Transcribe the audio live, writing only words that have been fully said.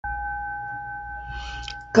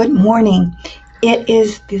Good morning. It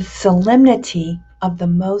is the solemnity of the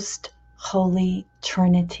most holy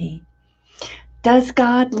Trinity. Does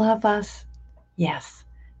God love us? Yes,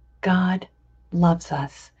 God loves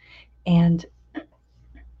us, and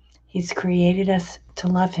He's created us to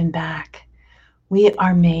love Him back. We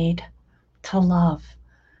are made to love,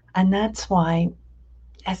 and that's why,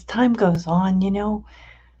 as time goes on,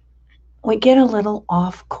 we get a little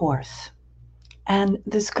off course, and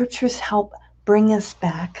the scriptures help bring us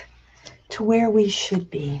back to where we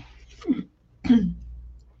should be.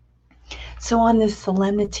 So, on this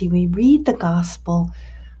solemnity, we read the Gospel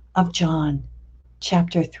of John,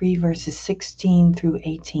 chapter 3, verses 16 through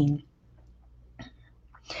 18.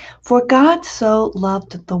 For God so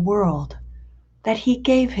loved the world that he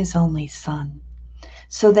gave his only Son,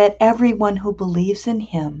 so that everyone who believes in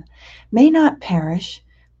him may not perish,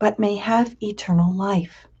 but may have eternal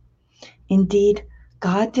life. Indeed,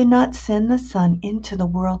 God did not send the Son into the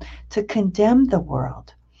world to condemn the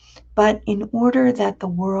world, but in order that the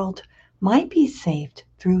world might be saved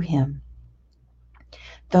through him.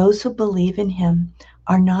 Those who believe in him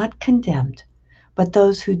are not condemned, but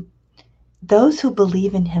those who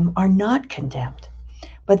believe in him are not condemned,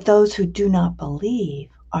 but those who do not believe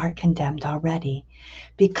are condemned already,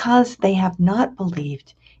 because they have not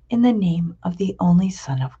believed in the name of the only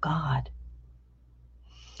Son of God.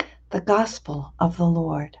 The Gospel of the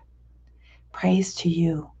Lord. Praise to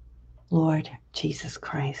you, Lord Jesus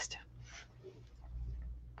Christ.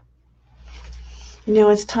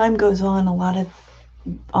 As time goes on,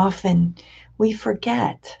 often we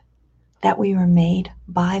forget that we were made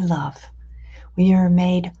by love. We were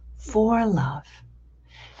made for love.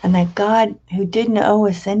 And that God, who didn't owe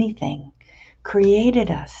us anything, created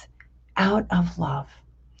us out of love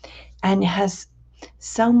and has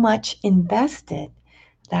so much invested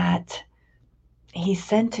that he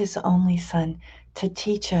sent his only Son to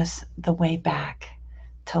teach us the way back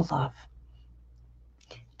to love.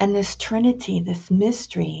 And this Trinity, this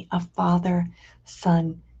mystery of Father,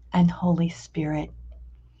 Son, and Holy Spirit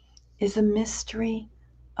is a mystery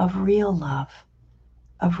of real love,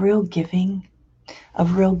 of real giving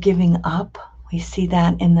up. We see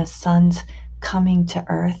that in the Son's coming to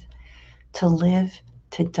earth to live,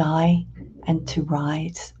 to die, and to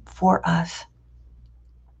rise for us.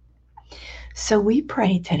 So we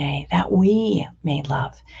pray today that we may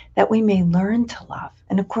love, that we may learn to love.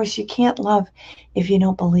 And of course, you can't love if you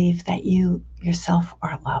don't believe that you yourself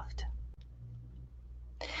are loved.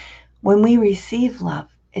 When we receive love,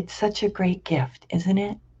 it's such a great gift, isn't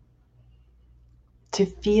it? To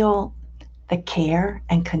feel the care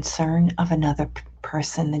and concern of another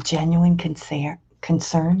person, the genuine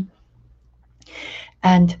concern.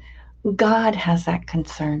 And God has that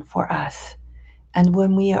concern for us. And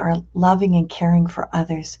when we are loving and caring for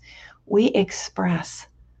others, we express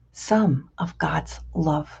some of God's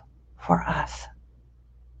love for us.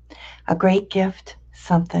 A great gift,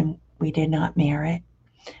 something we did not merit,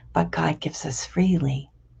 but God gives us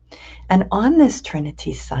freely. And on this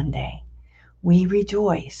Trinity Sunday, we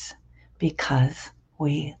rejoice because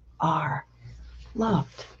we are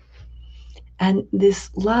loved. And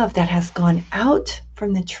this love that has gone out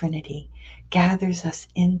from the Trinity gathers us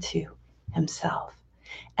into himself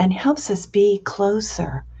and helps us be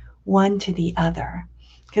closer one to the other,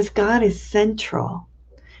 because God is central.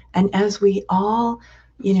 And as we all,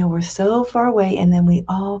 we're so far away, and then we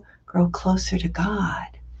all grow closer to God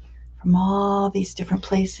from all these different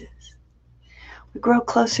places. We grow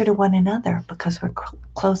closer to one another because we're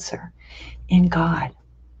closer in God.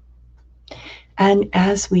 And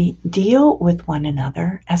as we deal with one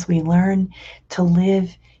another, as we learn to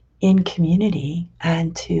live in community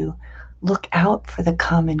and to look out for the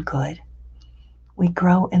common good, we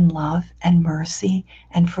grow in love and mercy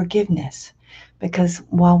and forgiveness. Because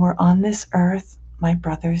while we're on this earth, my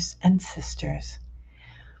brothers and sisters,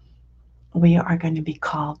 we are going to be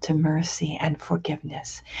called to mercy and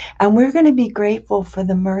forgiveness. And we're going to be grateful for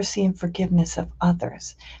the mercy and forgiveness of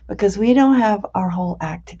others, because we don't have our whole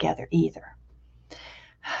act together either.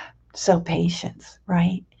 So patience,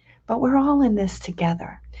 right? But we're all in this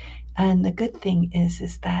together. And the good thing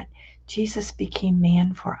is that Jesus became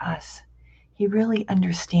man for us. He really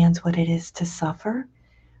understands what it is to suffer,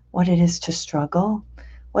 what it is to struggle,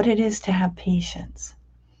 what it is to have patience.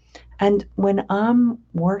 And when I'm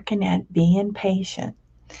working at being patient,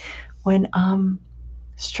 when I'm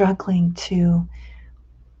struggling to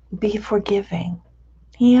be forgiving,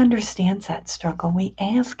 he understands that struggle. We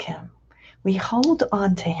ask him. We hold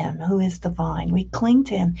on to him who is the vine. We cling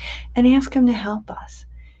to him and ask him to help us.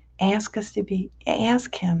 Ask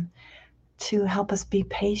him to help us be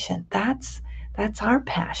patient. That's our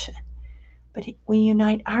passion. but we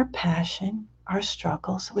unite our passion, our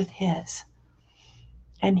struggles with His.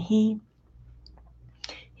 And He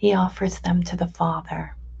offers them to the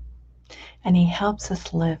Father. And He helps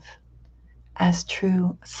us live as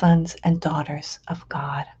true sons and daughters of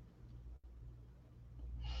God.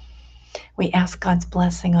 We ask God's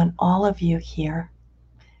blessing on all of you here,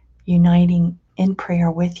 uniting in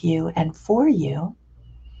prayer with you and for you.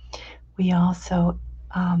 We also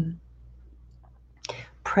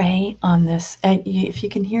pray on this. And if you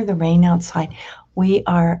can hear the rain outside, we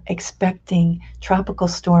are expecting Tropical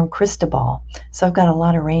Storm Cristobal. So I've got a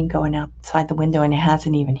lot of rain going outside the window and it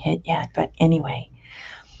hasn't even hit yet. But anyway,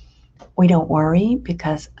 we don't worry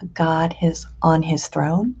because God is on His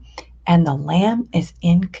throne and the Lamb is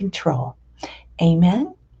in control.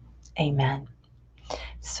 Amen. Amen.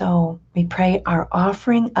 So we pray our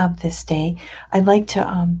offering of this day. I'd like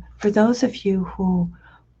to, for those of you who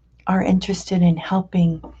are interested in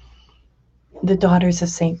helping the Daughters of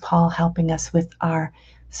St. Paul, helping us with our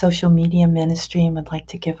social media ministry, and would like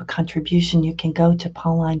to give a contribution, you can go to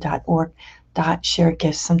pauline.org/share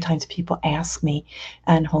gifts. Sometimes people ask me,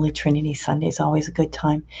 and Holy Trinity Sunday is always a good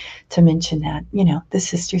time to mention that, the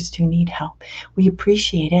sisters do need help. We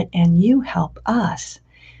appreciate it, and you help us.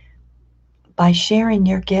 By sharing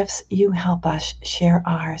your gifts, you help us share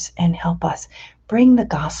ours and help us bring the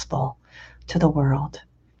gospel to the world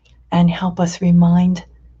and help us remind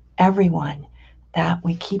everyone that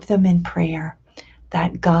we keep them in prayer,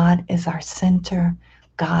 that God is our center,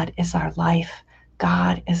 God is our life,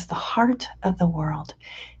 God is the heart of the world,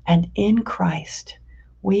 and in Christ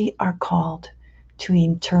we are called to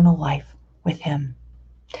eternal life with Him.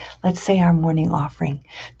 Let's say our morning offering.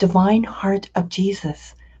 Divine Heart of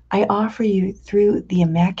Jesus, I offer you through the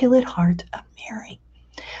Immaculate Heart of Mary,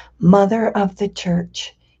 Mother of the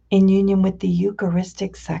Church, in union with the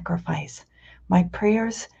Eucharistic sacrifice, my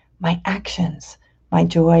prayers, my actions, my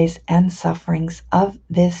joys and sufferings of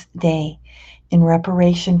this day, in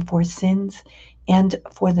reparation for sins and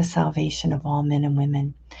for the salvation of all men and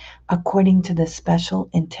women, according to the special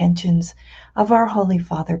intentions of our Holy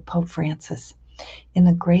Father, Pope Francis, in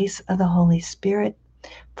the grace of the Holy Spirit,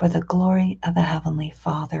 for the glory of the Heavenly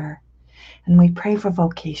Father. And we pray for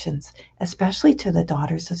vocations, especially to the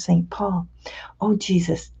Daughters of St. Paul. O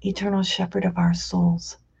Jesus, eternal shepherd of our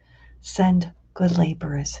souls, send good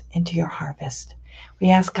laborers into your harvest. We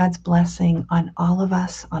ask God's blessing on all of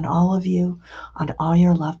us, on all of you, on all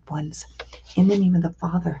your loved ones. In the name of the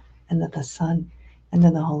Father, and of the Son, and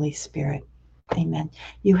of the Holy Spirit. Amen.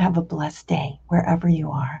 You have a blessed day wherever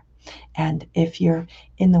you are. And if you're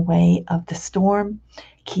in the way of the storm,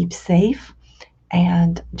 keep safe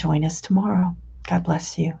and join us tomorrow. God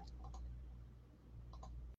bless you.